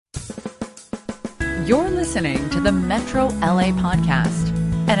You're listening to the Metro LA Podcast,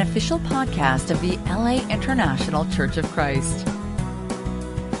 an official podcast of the LA International Church of Christ.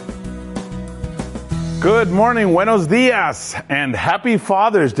 Good morning, buenos dias, and happy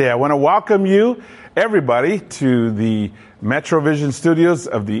Father's Day. I want to welcome you, everybody, to the Metrovision studios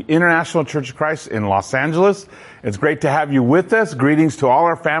of the International Church of Christ in Los Angeles. It's great to have you with us. Greetings to all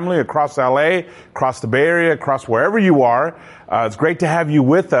our family across LA, across the Bay Area, across wherever you are. It's great to have you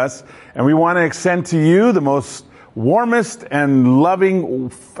with us, and we want to extend to you the most warmest and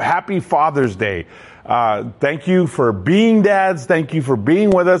loving happy Father's Day. Thank you for being dads. Thank you for being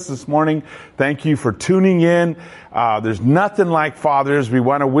with us this morning. Thank you for tuning in. There's nothing like fathers. We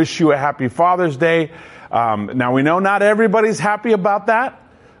want to wish you a happy Father's Day. Now we know not everybody's happy about that.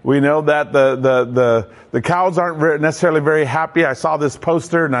 We know that the cows aren't necessarily very happy. I saw this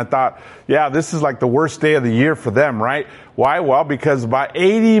poster and I thought, yeah, this is like the worst day of the year for them, right? Why? Well, because about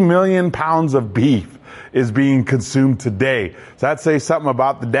 80 million pounds of beef is being consumed today. So that says something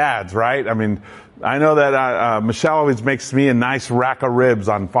about the dads, right? I mean, I know that Michelle always makes me a nice rack of ribs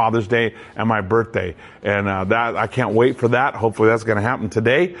on Father's Day and my birthday, and that I can't wait for that. Hopefully, that's going to happen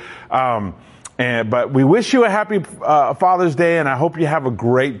today. But we wish you a happy Father's Day, and I hope you have a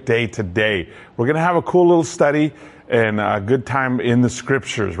great day today. We're going to have a cool little study and a good time in the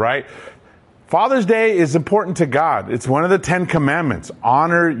Scriptures, right? Father's Day is important to God. It's one of the 10 commandments.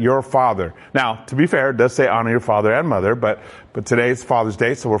 Honor your father. Now, to be fair, it does say honor your father and mother, but today is Father's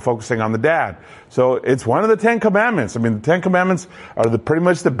Day, so we're focusing on the dad. So it's one of the 10 commandments. I mean, the 10 commandments are pretty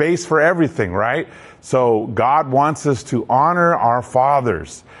much the base for everything, right? So God wants us to honor our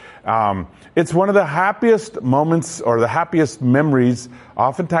fathers. It's one of the happiest moments or the happiest memories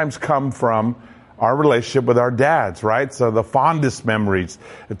oftentimes come from our relationship with our dads, right? So the fondest memories,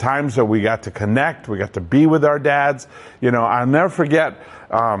 the times that we got to connect, we got to be with our dads. You know, I'll never forget,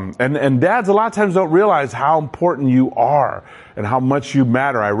 and dads a lot of times don't realize how important you are and how much you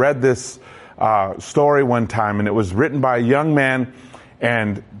matter. I read this story one time, and it was written by a young man,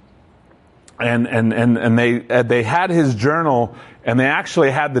 and they had his journal, and they actually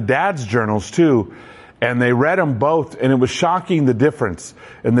had the dad's journals too. And they read them both, and it was shocking the difference.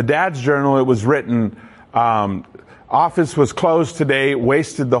 In the dad's journal, it was written, office was closed today,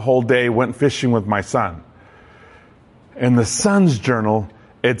 wasted the whole day, went fishing with my son. In the son's journal,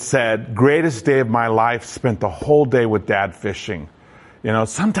 it said, greatest day of my life, spent the whole day with dad fishing. You know,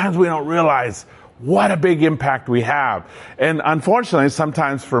 sometimes we don't realize what a big impact we have. And unfortunately,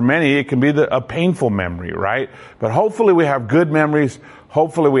 sometimes for many, it can be a painful memory, right? But hopefully we have good memories.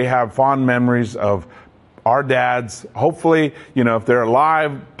 Hopefully we have fond memories of our dads. Hopefully, you know, if they're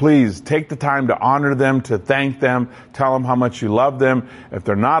alive, please take the time to honor them, to thank them, tell them how much you love them. If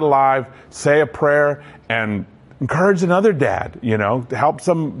they're not alive, say a prayer and encourage another dad, you know, to help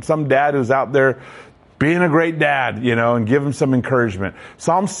some dad who's out there being a great dad, you know, and give him some encouragement.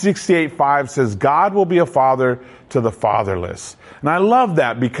 Psalm 68:5 says, God will be a father to the fatherless. And I love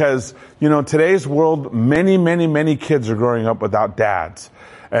that because, you know, in today's world, many kids are growing up without dads.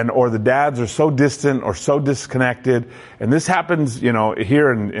 Or the dads are so distant or so disconnected. And this happens, you know,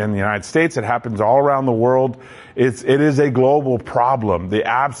 here in the United States. It happens all around the world. It is a global problem, the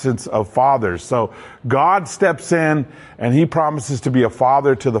absence of fathers. So God steps in and he promises to be a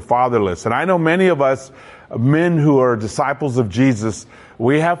father to the fatherless. And I know many of us, men who are disciples of Jesus,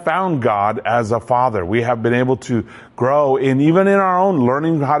 we have found God as a father. We have been able to grow even in our own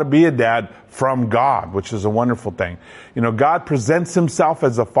learning how to be a dad from God, which is a wonderful thing. You know, God presents himself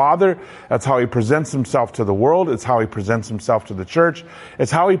as a father. That's how he presents himself to the world. It's how he presents himself to the church.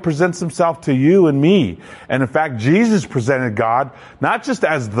 It's how he presents himself to you and me. And in fact, Jesus presented God not just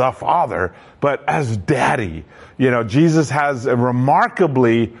as the Father, but as Daddy. You know, Jesus has a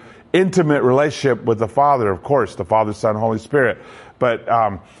remarkably intimate relationship with the Father, of course, the Father, Son, Holy Spirit.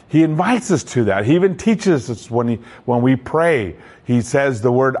 But he invites us to that. He even teaches us when we pray. He says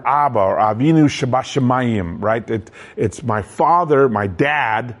the word Abba or Avinu Shabashamayim, right? It's my Father, my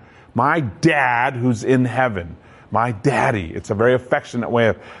dad who's in heaven. My daddy. It's a very affectionate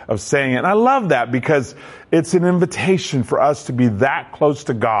way of saying it. And I love that because it's an invitation for us to be that close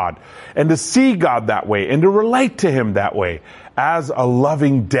to God and to see God that way and to relate to him that way as a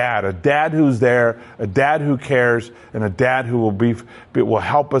loving dad, a dad who's there, a dad who cares, and a dad who will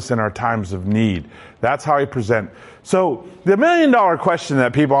help us in our times of need. That's how he presents. So the $1 million question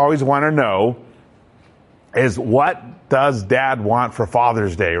that people always want to know is, what does dad want for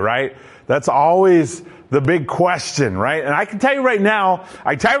Father's Day, right? That's always the big question, right? And I can tell you right now,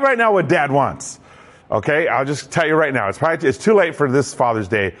 what dad wants. Okay? I'll just tell you right now. It's too late for this Father's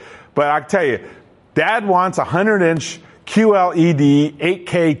Day, but I can tell you, dad wants a 100-inch QLED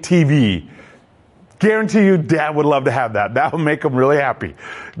 8K TV. Guarantee you Dad would love to have that. That would make him really happy.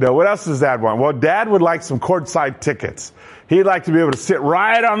 Now, what else does Dad want? Well, Dad would like some courtside tickets. He'd like to be able to sit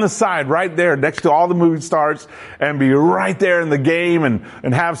right on the side, right there next to all the movie stars and be right there in the game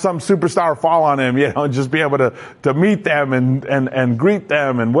and have some superstar fall on him, and just be able to meet them and greet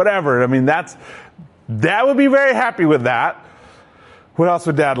them and whatever. I mean, Dad would be very happy with that. What else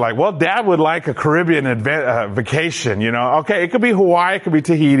would Dad like? Well, Dad would like a Caribbean vacation, Okay, it could be Hawaii, it could be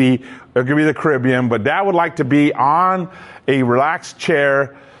Tahiti, it could be the Caribbean, but Dad would like to be on a relaxed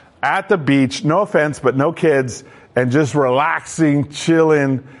chair at the beach, no offense, but no kids, and just relaxing,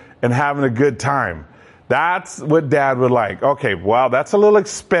 chilling, and having a good time. That's what Dad would like. Okay, well, that's a little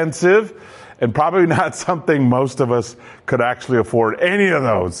expensive and probably not something most of us could actually afford any of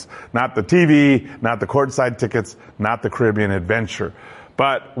those. Not the TV, not the courtside tickets, not the Caribbean adventure.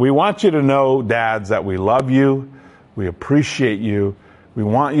 But we want you to know, dads, that we love you, we appreciate you, we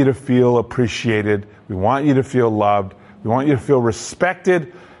want you to feel appreciated, we want you to feel loved, we want you to feel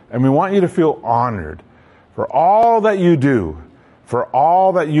respected, and we want you to feel honored for all that you do, for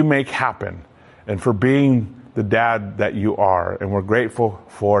all that you make happen, and for being the dad that you are. And we're grateful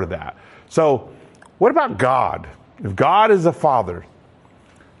for that. So, what about God? If God is a father,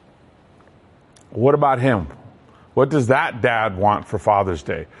 what about him? What does that dad want for Father's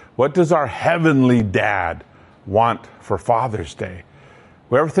Day? What does our heavenly dad want for Father's Day?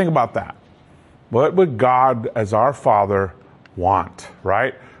 We ever think about that? What would God as our father want,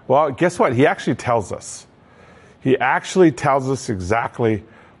 right? Well, guess what? He actually tells us. He actually tells us exactly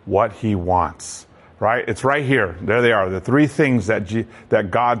what he wants, right? It's right here. There they are, the three things that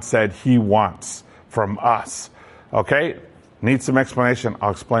God said he wants from us. Okay? Need some explanation?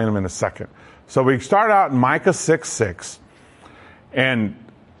 I'll explain them in a second. So we start out in Micah 6:6. And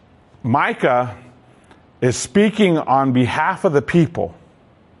Micah is speaking on behalf of the people.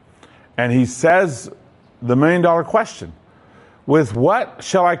 And he says the $1 million question. With what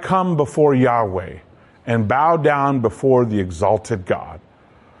shall I come before Yahweh and bow down before the exalted God?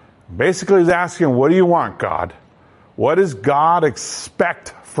 Basically, he's asking, what do you want, God? What does God expect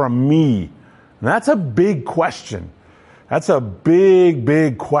from me? And that's a big question. That's a big,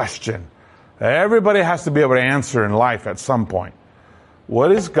 big question that everybody has to be able to answer in life at some point.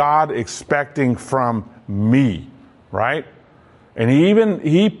 What is God expecting from me, right? And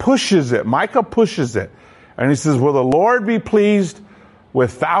he pushes it. Micah pushes it. And he says, will the Lord be pleased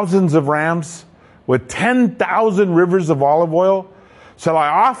with thousands of rams, with 10,000 rivers of olive oil? Shall I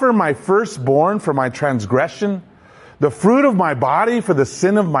offer my firstborn for my transgression, the fruit of my body for the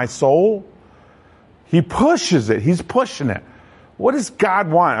sin of my soul? He pushes it. He's pushing it. What does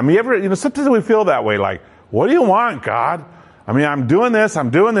God want? I mean, sometimes we feel that way, like, what do you want, God? I mean, I'm doing this, I'm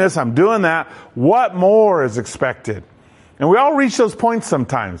doing that. What more is expected? And we all reach those points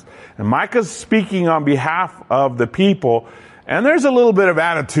sometimes. And Micah's speaking on behalf of the people, and there's a little bit of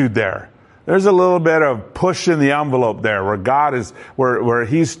attitude there. There's a little bit of pushing the envelope there where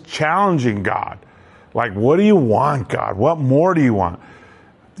he's challenging God. Like, what do you want, God? What more do you want?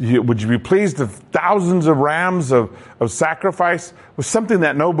 Would you be pleased if thousands of rams of sacrifice was something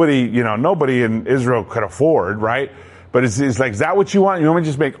that nobody in Israel could afford, right? But it's like, is that what you want? You want me to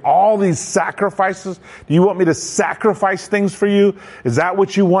just make all these sacrifices? Do you want me to sacrifice things for you? Is that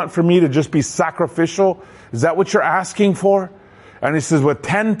what you want for me, to just be sacrificial? Is that what you're asking for? And he says, with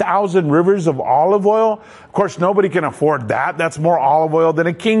 10,000 rivers of olive oil? Of course, nobody can afford that. That's more olive oil than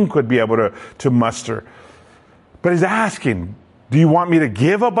a king could be able to muster. But he's asking, do you want me to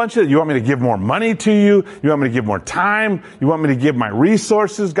give a bunch of it? You want me to give more money to you? You want me to give more time? You want me to give my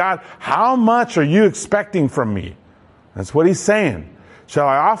resources, God? How much are you expecting from me? That's what he's saying. Shall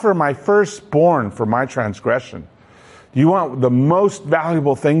I offer my firstborn for my transgression? Do you want the most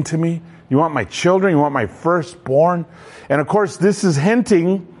valuable thing to me? You want my children? You want my firstborn? And of course, this is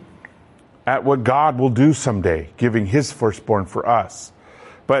hinting at what God will do someday, giving his firstborn for us.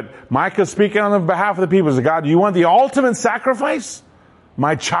 But Micah, speaking on behalf of the people, says, God, do you want the ultimate sacrifice?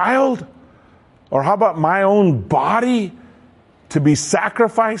 My child? Or how about my own body to be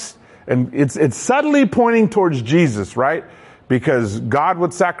sacrificed? And it's subtly pointing towards Jesus, right? Because God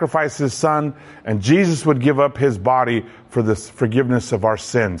would sacrifice his son, and Jesus would give up his body for the forgiveness of our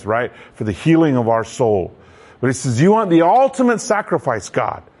sins, right? For the healing of our soul. But he says, you want the ultimate sacrifice,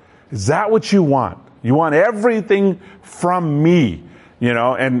 God? Is that what you want? You want everything from me,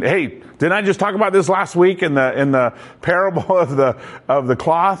 And hey, didn't I just talk about this last week in the parable of the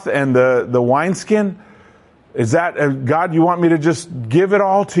cloth and the wineskin? Is that, God, you want me to just give it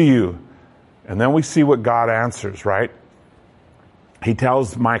all to you? And then we see what God answers, right? He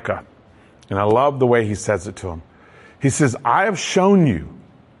tells Micah, and I love the way he says it to him. He says, I have shown you,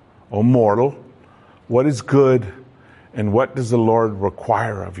 O mortal, what is good, and what does the Lord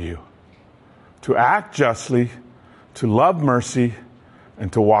require of you? To act justly, to love mercy,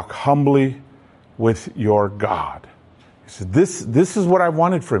 and to walk humbly with your God. He said, this is what I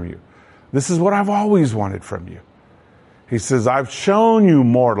wanted from you. This is what I've always wanted from you. He says, I've shown you,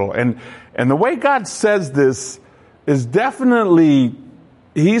 mortal. And the way God says this is definitely,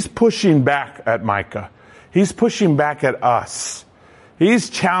 he's pushing back at Micah. He's pushing back at us.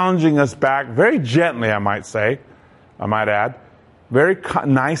 He's challenging us back very gently, I might add, very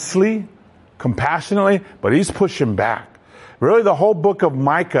nicely, compassionately, but he's pushing back. Really, the whole book of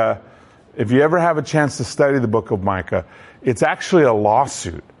Micah, if you ever have a chance to study the book of Micah, it's actually a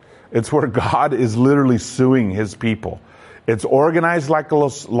lawsuit. It's where God is literally suing his people. It's organized like a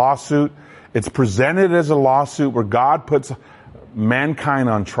lawsuit. It's presented as a lawsuit where God puts mankind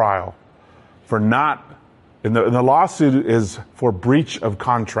on trial for not, and the lawsuit is for breach of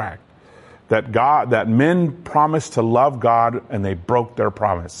contract. That men promised to love God and they broke their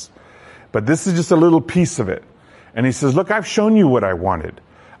promise. But this is just a little piece of it. And he says, look, I've shown you what I wanted.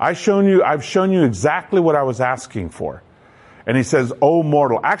 I've shown you exactly what I was asking for. And he says, O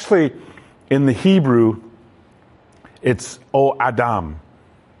mortal. Actually, in the Hebrew, it's O Adam.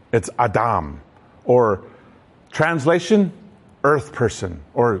 It's Adam. Or translation, earth person,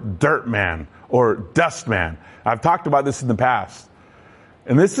 or dirt man, or dust man. I've talked about this in the past.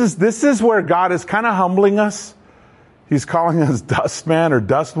 And this is where God is kind of humbling us. He's calling us dust man or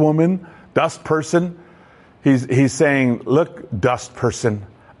dust woman, dust person. He's saying, look, dust person,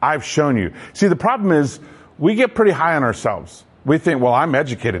 I've shown you. See, the problem is we get pretty high on ourselves. We think, well, I'm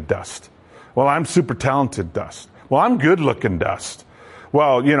educated dust. Well, I'm super talented dust. Well, I'm good looking dust.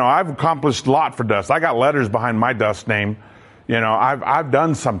 Well, I've accomplished a lot for dust. I got letters behind my dust name. I've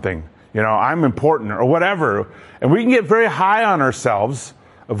done something. I'm important or whatever. And we can get very high on ourselves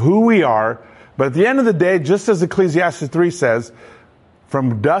of who we are. But at the end of the day, just as Ecclesiastes 3 says,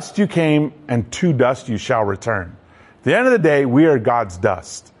 from dust you came and to dust you shall return. At the end of the day, we are God's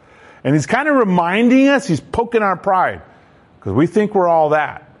dust. And he's kind of reminding us, he's poking our pride. Because we think we're all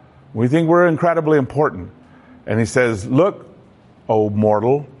that. We think we're incredibly important. And he says, look, O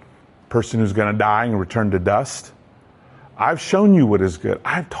mortal, person who's going to die and return to dust, I've shown you what is good.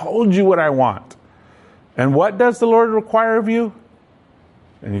 I've told you what I want. And what does the Lord require of you?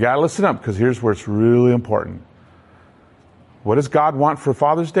 And you got to listen up, because here's where it's really important. What does God want for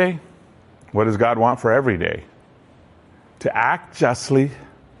Father's Day? What does God want for every day? To act justly,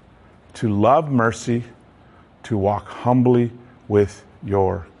 to love mercy, to walk humbly with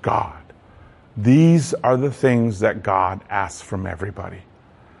your God. These are the things that God asks from everybody.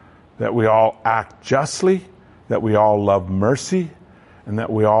 That we all act justly, that we all love mercy, and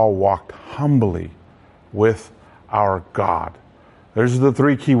that we all walk humbly with our God. Those are the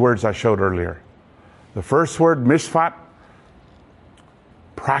three key words I showed earlier. The first word, mishpat,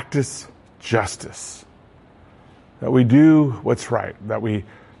 practice justice. That we do what's right. The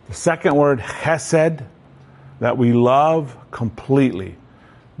second word, chesed, that we love completely.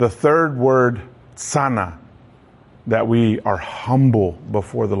 The third word, tzana, that we are humble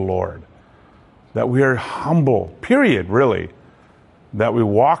before the Lord. That we are humble, period, really. That we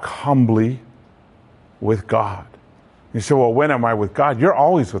walk humbly with God. You say, well, when am I with God? You're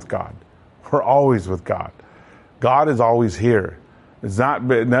always with God. We're always with God. God is always here. It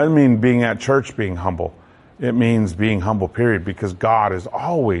doesn't mean being at church being humble. It means being humble, period, because God is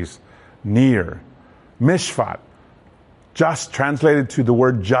always near. Mishpat, just translated to the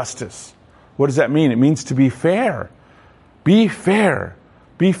word justice. What does that mean? It means to be fair. Be fair.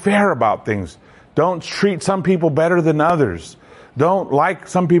 Be fair about things. Don't treat some people better than others. Don't like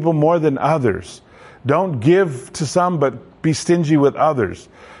some people more than others. Don't give to some but be stingy with others.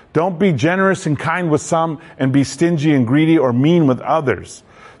 Don't be generous and kind with some and be stingy and greedy or mean with others.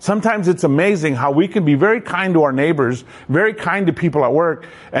 Sometimes it's amazing how we can be very kind to our neighbors, very kind to people at work,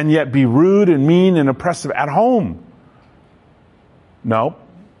 and yet be rude and mean and oppressive at home. No,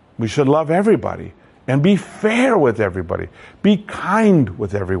 we should love everybody and be fair with everybody. Be kind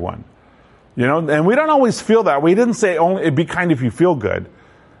with everyone. And we don't always feel that way. He didn't say only be kind if you feel good.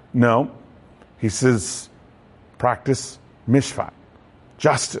 No, he says practice mishpat,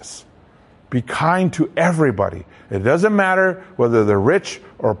 justice. Be kind to everybody. It doesn't matter whether they're rich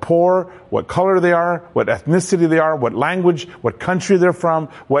or poor, what color they are, what ethnicity they are, what language, what country they're from,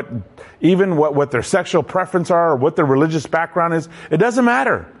 what their sexual preference are, or what their religious background is. It doesn't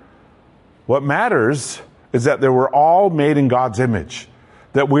matter. What matters is that they were all made in God's image.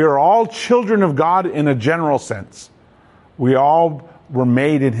 That we are all children of God in a general sense. We all were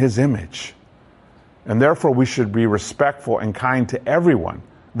made in His image. And therefore we should be respectful and kind to everyone.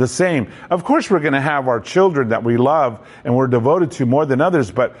 the same. Of course, we're going to have our children that we love and we're devoted to more than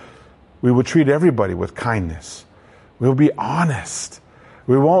others, but we will treat everybody with kindness. We'll be honest.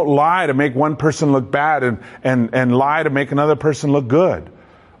 We won't lie to make one person look bad and lie to make another person look good.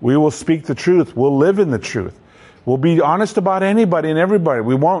 We will speak the truth. We'll live in the truth. We'll be honest about anybody and everybody.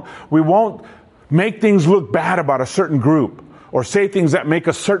 We won't make things look bad about a certain group or say things that make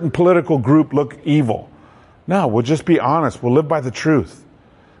a certain political group look evil. No, we'll just be honest. We'll live by the truth.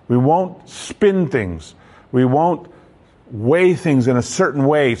 We won't spin things. We won't weigh things in a certain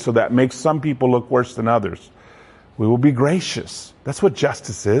way so that makes some people look worse than others. We will be gracious. That's what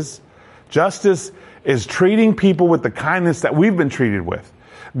justice is. Justice is treating people with the kindness that we've been treated with.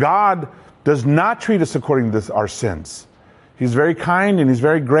 God does not treat us according to our sins. He's very kind and he's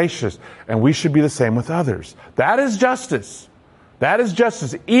very gracious, and we should be the same with others. That is justice. That is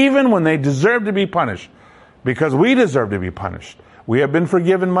justice, even when they deserve to be punished, because we deserve to be punished. We have been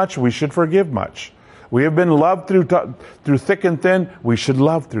forgiven much, we should forgive much. We have been loved through thick and thin, we should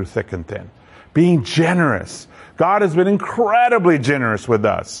love through thick and thin. Being generous. God has been incredibly generous with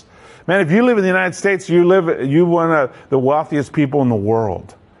us. Man, if you live in the United States, you one of the wealthiest people in the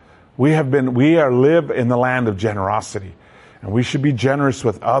world. We live in the land of generosity, and we should be generous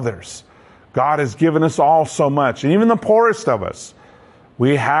with others. God has given us all so much, and even the poorest of us.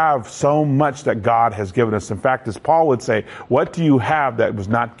 We have so much that God has given us. In fact, as Paul would say, what do you have that was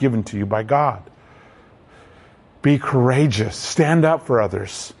not given to you by God? Be courageous. Stand up for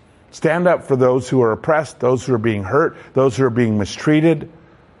others. Stand up for those who are oppressed, those who are being hurt, those who are being mistreated,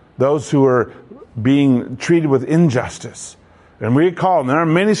 those who are being treated with injustice. And there are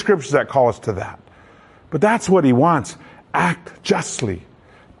many scriptures that call us to that. But that's what he wants. Act justly.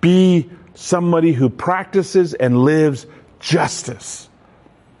 Be somebody who practices and lives justice.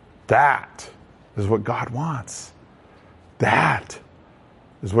 That is what God wants. That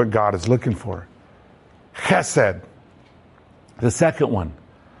is what God is looking for. Chesed. The second one.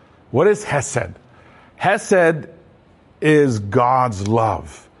 What is Hesed? Hesed is God's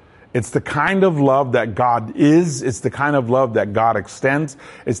love. It's the kind of love that God is. It's the kind of love that God extends.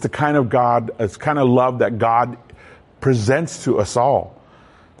 It's the kind of love that God presents to us all.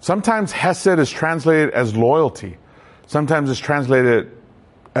 Sometimes Hesed is translated as loyalty. Sometimes it's translated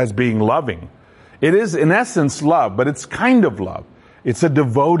as being loving. It is, in essence, love, but it's kind of love. It's a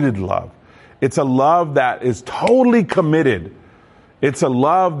devoted love. It's a love that is totally committed. It's a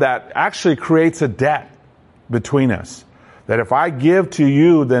love that actually creates a debt between us. That if I give to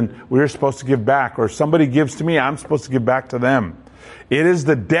you, then we're supposed to give back. Or if somebody gives to me, I'm supposed to give back to them. It is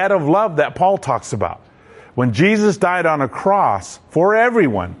the debt of love that Paul talks about. When Jesus died on a cross for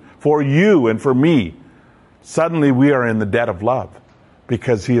everyone, for you and for me, suddenly we are in the debt of love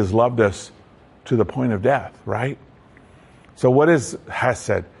because he has loved us to the point of death, right? So what is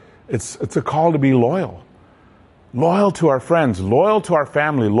Hesed? It's a call to be loyal. Loyal to our friends, loyal to our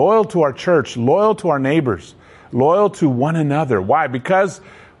family, loyal to our church, loyal to our neighbors, loyal to one another. Why? Because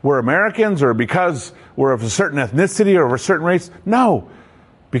we're Americans or because we're of a certain ethnicity or of a certain race? No,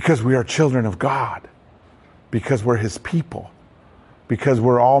 because we are children of God, because we're his people, because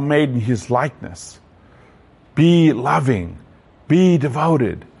we're all made in his likeness. Be loving, be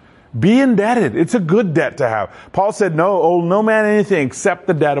devoted, be indebted. It's a good debt to have. Paul said, no, owe no man anything except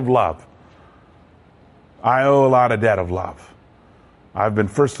the debt of love. I owe a lot of debt of love. I've been,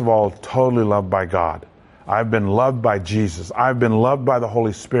 first of all, totally loved by God. I've been loved by Jesus. I've been loved by the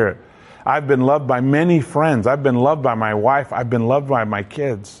Holy Spirit. I've been loved by many friends. I've been loved by my wife. I've been loved by my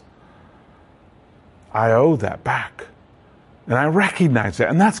kids. I owe that back. And I recognize that.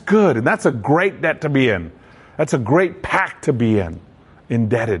 And that's good. And that's a great debt to be in. That's a great pact to be in.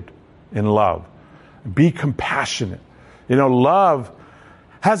 Indebted in love. Be compassionate. Love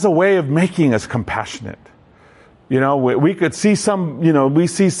has a way of making us compassionate. We could see we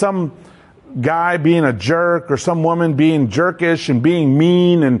see some guy being a jerk or some woman being jerkish and being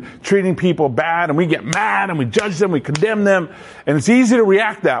mean and treating people bad, and we get mad and we judge them, we condemn them, and it's easy to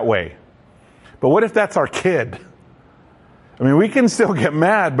react that way. But what if that's our kid? We can still get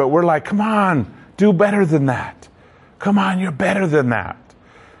mad, but we're like, come on, do better than that. Come on, you're better than that.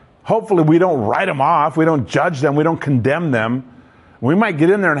 Hopefully we don't write them off, we don't judge them, we don't condemn them. We might get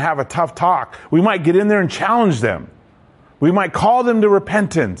in there and have a tough talk. We might get in there and challenge them. We might call them to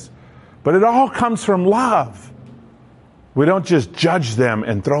repentance. But it all comes from love. We don't just judge them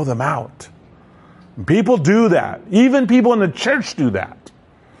and throw them out. People do that. Even people in the church do that.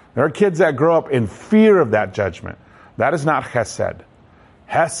 There are kids that grow up in fear of that judgment. That is not Hesed.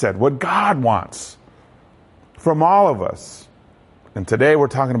 Hesed, what God wants from all of us, and today we're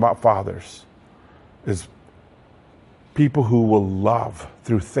talking about fathers, is People who will love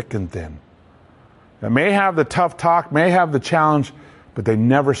through thick and thin. They may have the tough talk, may have the challenge, but they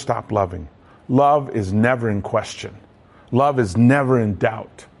never stop loving. Love is never in question. Love is never in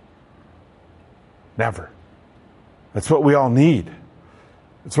doubt. Never. That's what we all need.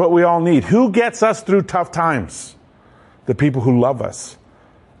 It's what we all need. Who gets us through tough times? The people who love us.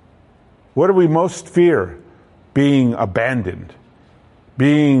 What do we most fear? Being abandoned,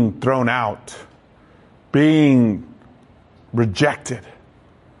 being thrown out, being rejected.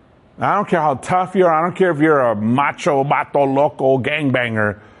 I don't care how tough you are. I don't care if you're a macho, vato, loco,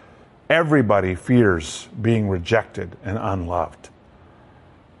 gangbanger. Everybody fears being rejected and unloved.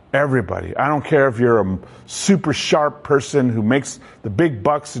 Everybody. I don't care if you're a super sharp person who makes the big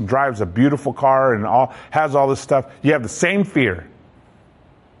bucks and drives a beautiful car and has all this stuff. You have the same fear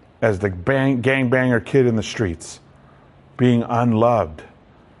as the gangbanger kid in the streets. Being unloved.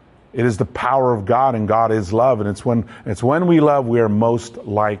 It is the power of God, and God is love. And it's when we love, we are most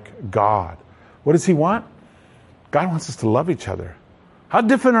like God. What does He want? God wants us to love each other. How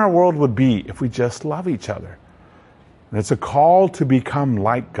different our world would be if we just love each other. And it's a call to become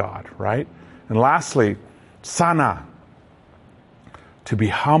like God, right? And lastly, sana, to be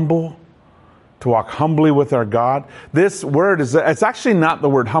humble, to walk humbly with our God. This word it's actually not the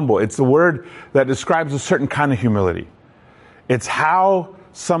word humble. It's the word that describes a certain kind of humility. It's how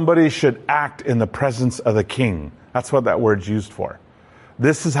somebody should act in the presence of the king. That's what that word's used for.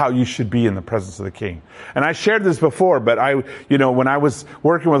 This is how you should be in the presence of the king. And I shared this before, but when I was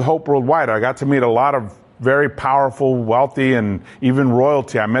working with Hope Worldwide, I got to meet a lot of very powerful, wealthy, and even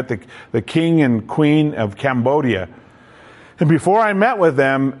royalty. I met the king and queen of Cambodia. And before I met with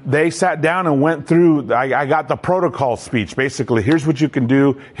them, they sat down and went through, I got the protocol speech. Basically, here's what you can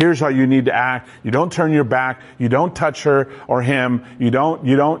do. Here's how you need to act. You don't turn your back. You don't touch her or him. You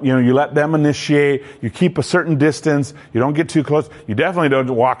let them initiate. You keep a certain distance. You don't get too close. You definitely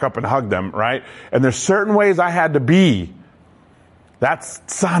don't walk up and hug them, right? And there's certain ways I had to be. That's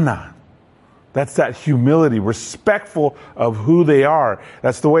sana. That's that humility, respectful of who they are.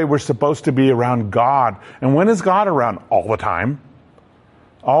 That's the way we're supposed to be around God. And when is God around? All the time.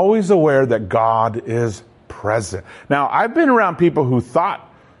 Always aware that God is present. Now, I've been around people who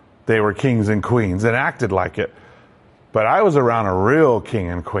thought they were kings and queens and acted like it. But I was around a real king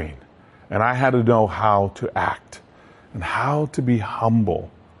and queen. And I had to know how to act and how to be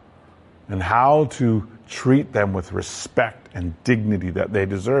humble and how to treat them with respect and dignity that they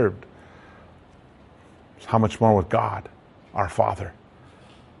deserved. How much more with God, our Father?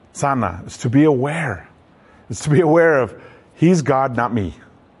 Sana is to be aware. It's to be aware of He's God, not me.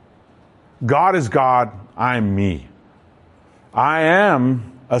 God is God, I'm me. I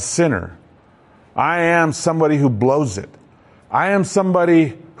am a sinner. I am somebody who blows it. I am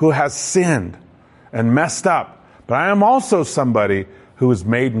somebody who has sinned and messed up. But I am also somebody who is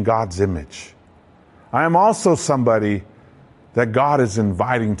made in God's image. I am also somebody that God is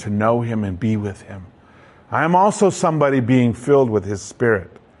inviting to know Him and be with Him. I am also somebody being filled with His Spirit.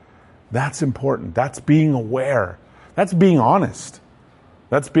 That's important. That's being aware. That's being honest.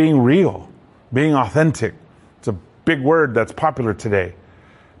 That's being real. Being authentic. It's a big word that's popular today.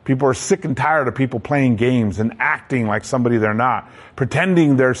 People are sick and tired of people playing games and acting like somebody they're not.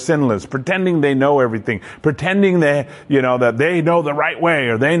 Pretending they're sinless. Pretending they know everything. Pretending that they know the right way,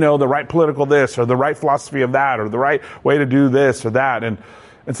 or they know the right political this, or the right philosophy of that, or the right way to do this or that. And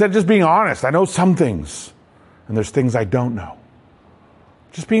instead of just being honest, I know some things. And there's things I don't know.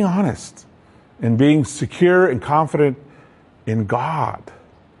 Just being honest and being secure and confident in God.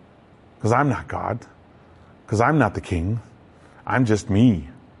 Because I'm not God. Because I'm not the king. I'm just me.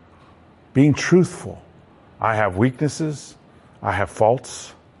 Being truthful. I have weaknesses. I have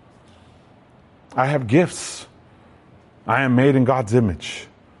faults. I have gifts. I am made in God's image.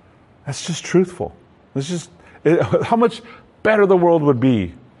 That's just truthful. How much better the world would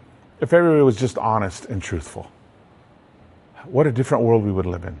be if everybody was just honest and truthful. What a different world we would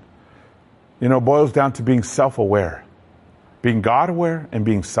live in. It boils down to being self-aware. Being God-aware and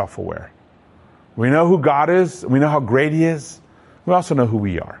being self-aware. We know who God is. We know how great He is. We also know who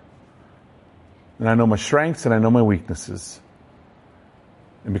we are. And I know my strengths and I know my weaknesses.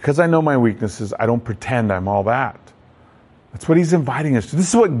 And because I know my weaknesses, I don't pretend I'm all that. That's what He's inviting us to. This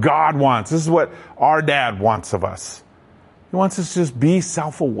is what God wants. This is what our dad wants of us. He wants us to just be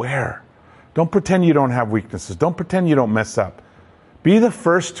self-aware. Don't pretend you don't have weaknesses. Don't pretend you don't mess up. Be the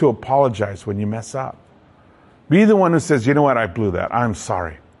first to apologize when you mess up. Be the one who says, you know what, I blew that. I'm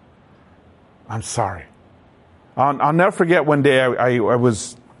sorry. I'm sorry. I'll never forget one day I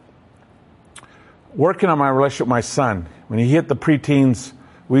was working on my relationship with my son. When he hit the preteens,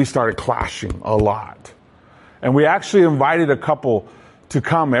 we started clashing a lot. And we actually invited a couple to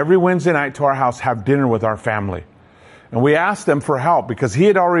come every Wednesday night to our house, have dinner with our family. And we asked them for help because he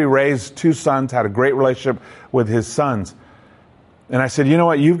had already raised 2 sons, had a great relationship with his sons. And I said, you know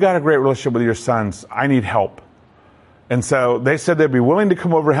what? You've got a great relationship with your sons. I need help. And so they said they'd be willing to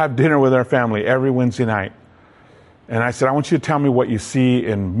come over and have dinner with our family every Wednesday night. And I said, I want you to tell me what you see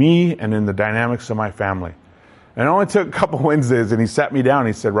in me and in the dynamics of my family. And it only took a couple Wednesdays, and he sat me down and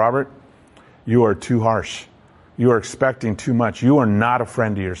he said, Robert, you are too harsh. You are expecting too much. You are not a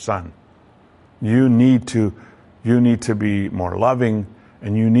friend to your son. You need to be more loving,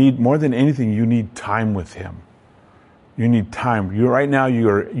 and you need, more than anything, you need time with him. You need time. Right now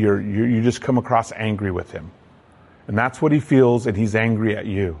you just come across angry with him. And that's what he feels, and he's angry at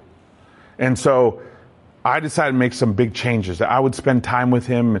you. And so I decided to make some big changes. I would spend time with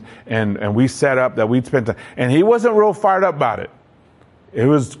him, and we set up that we'd spend time. And he wasn't real fired up about it. It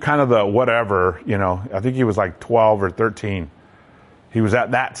was kind of the whatever, I think he was like 12 or 13. He was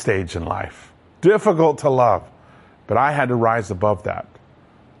at that stage in life. Difficult to love. But I had to rise above that.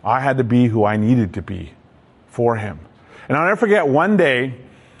 I had to be who I needed to be for him. And I'll never forget one day,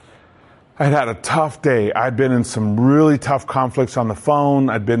 I'd had a tough day. I'd been in some really tough conflicts on the phone.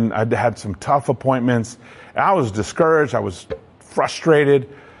 I'd had some tough appointments. I was discouraged. I was frustrated.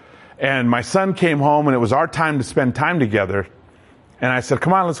 And my son came home, and it was our time to spend time together. And I said,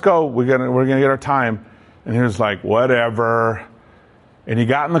 come on, let's go. We're gonna get our time. And he was like, whatever. And he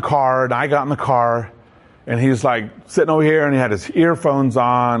got in the car, and I got in the car, and he was like sitting over here, and he had his earphones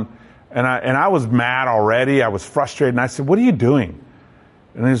on. And I was mad already. I was frustrated. And I said, what are you doing?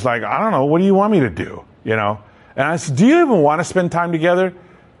 And he's like, I don't know. What do you want me to do? And I said, do you even want to spend time together?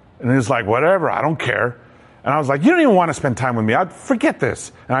 And he's like, whatever. I don't care. And I was like, you don't even want to spend time with me. I'd forget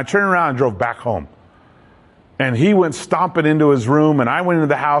this. And I turned around and drove back home. And he went stomping into his room, and I went into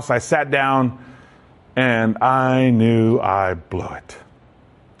the house. I sat down, and I knew I blew it.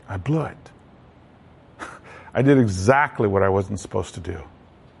 I blew it. I did exactly what I wasn't supposed to do.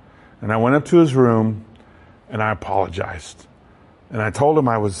 And I went up to his room, and I apologized. And I told him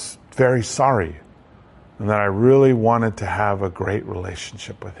I was very sorry, and that I really wanted to have a great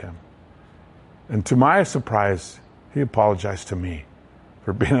relationship with him. And to my surprise, he apologized to me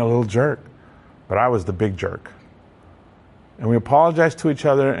for being a little jerk. But I was the big jerk. And we apologized to each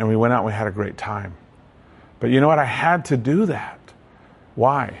other, and we went out and we had a great time. But you know what? I had to do that.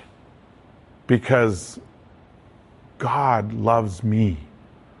 Why? Because God loves me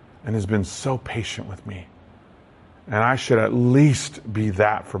and has been so patient with me. And I should at least be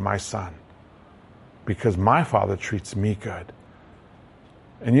that for my son, because my father treats me good.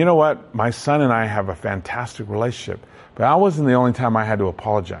 And you know what? My son and I have a fantastic relationship. But that wasn't the only time I had to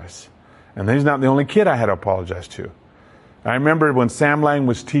apologize. And he's not the only kid I had to apologize to. I remember when Sam Lang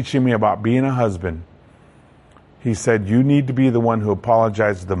was teaching me about being a husband, he said, you need to be the one who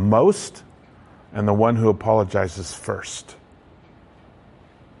apologizes the most and the one who apologizes first.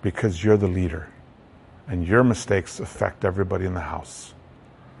 Because you're the leader. And your mistakes affect everybody in the house.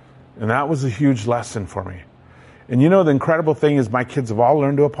 And that was a huge lesson for me. And the incredible thing is my kids have all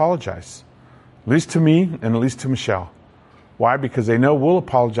learned to apologize. At least to me and at least to Michelle. Why? Because they know we'll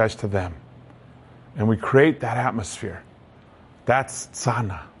apologize to them. And we create that atmosphere. That's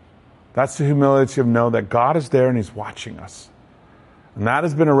tzana. That's the humility of know that God is there and he's watching us. And that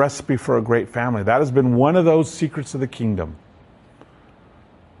has been a recipe for a great family. That has been one of those secrets of the kingdom.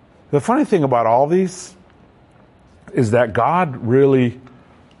 The funny thing about all these is that God really,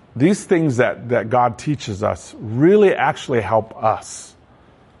 these things that God teaches us really actually help us.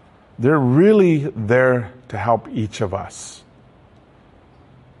 They're really there to help each of us.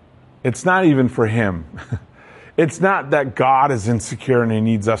 It's not even for him. It's not that God is insecure and he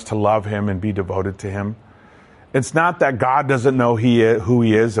needs us to love him and be devoted to him. It's not that God doesn't know who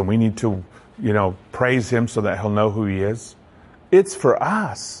he is and we need to, praise him so that he'll know who he is. It's for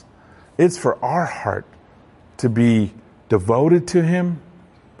us. It's for our heart to be devoted to him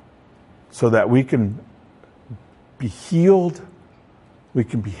so that we can be healed, we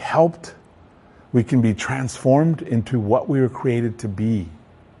can be helped, we can be transformed into what we were created to be.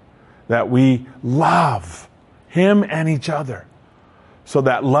 That we love him and each other so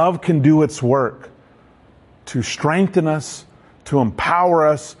that love can do its work to strengthen us, to empower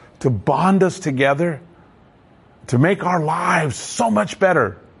us, to bond us together, to make our lives so much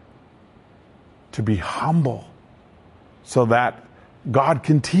better, to be humble so that God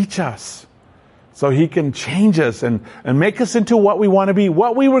can teach us, so he can change us and make us into what we want to be,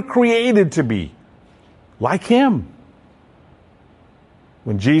 what we were created to be, like him.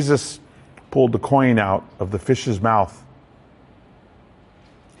 When Jesus pulled the coin out of the fish's mouth,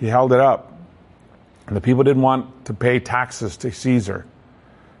 he held it up And the people didn't want to pay taxes to Caesar.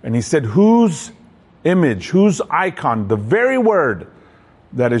 And he said, whose image, whose icon, the very word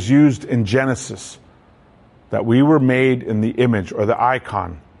that is used in Genesis, that we were made in the image or the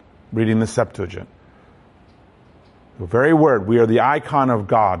icon, reading the Septuagint. The very word, we are the icon of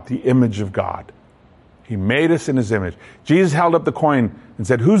God, the image of God. He made us in his image. Jesus held up the coin and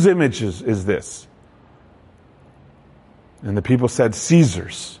said, whose image is this? And the people said,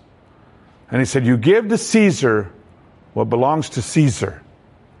 Caesar's. And he said, you give to Caesar what belongs to Caesar,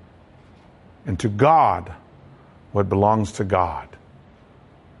 and to God what belongs to God.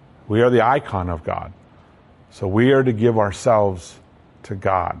 We are the icon of God. So we are to give ourselves to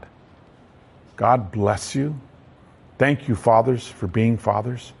God. God bless you. Thank you, fathers, for being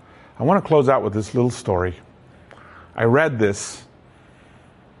fathers. I want to close out with this little story. I read this,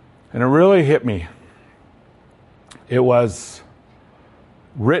 and it really hit me. It was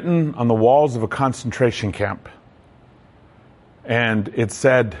written on the walls of a concentration camp. And it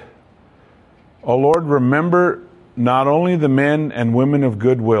said, "O Lord, remember not only the men and women of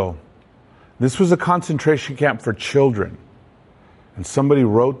goodwill." This was a concentration camp for children. And somebody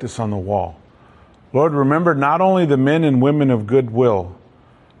wrote this on the wall. "Lord, remember not only the men and women of goodwill,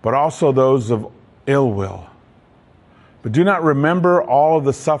 but also those of ill will. But do not remember all of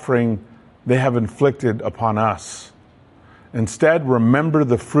the suffering they have inflicted upon us. Instead, remember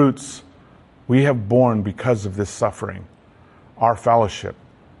the fruits we have borne because of this suffering, our fellowship,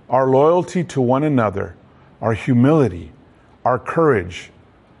 our loyalty to one another, our humility, our courage,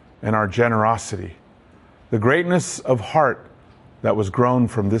 and our generosity, the greatness of heart that was grown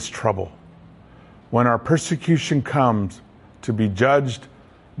from this trouble. When our persecution comes to be judged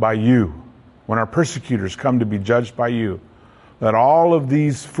by you, when our persecutors come to be judged by you, let all of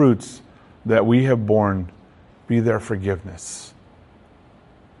these fruits that we have borne be their forgiveness."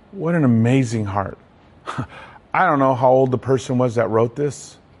 What an amazing heart. I don't know how old the person was that wrote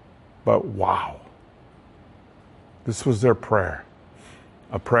this, but wow. This was their prayer.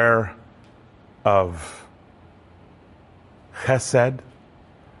 A prayer of chesed,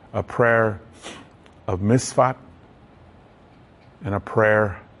 a prayer of misfat, and a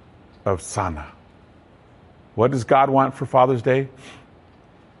prayer of sana. What does God want for Father's Day?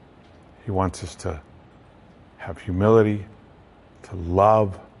 He wants us to have humility, to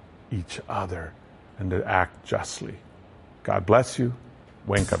love each other, and to act justly. God bless you.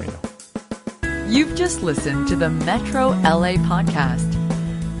 Buen camino. You've just listened to the Metro LA podcast.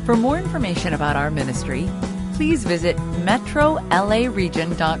 For more information about our ministry, please visit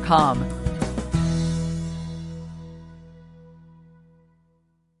metrolaregion.com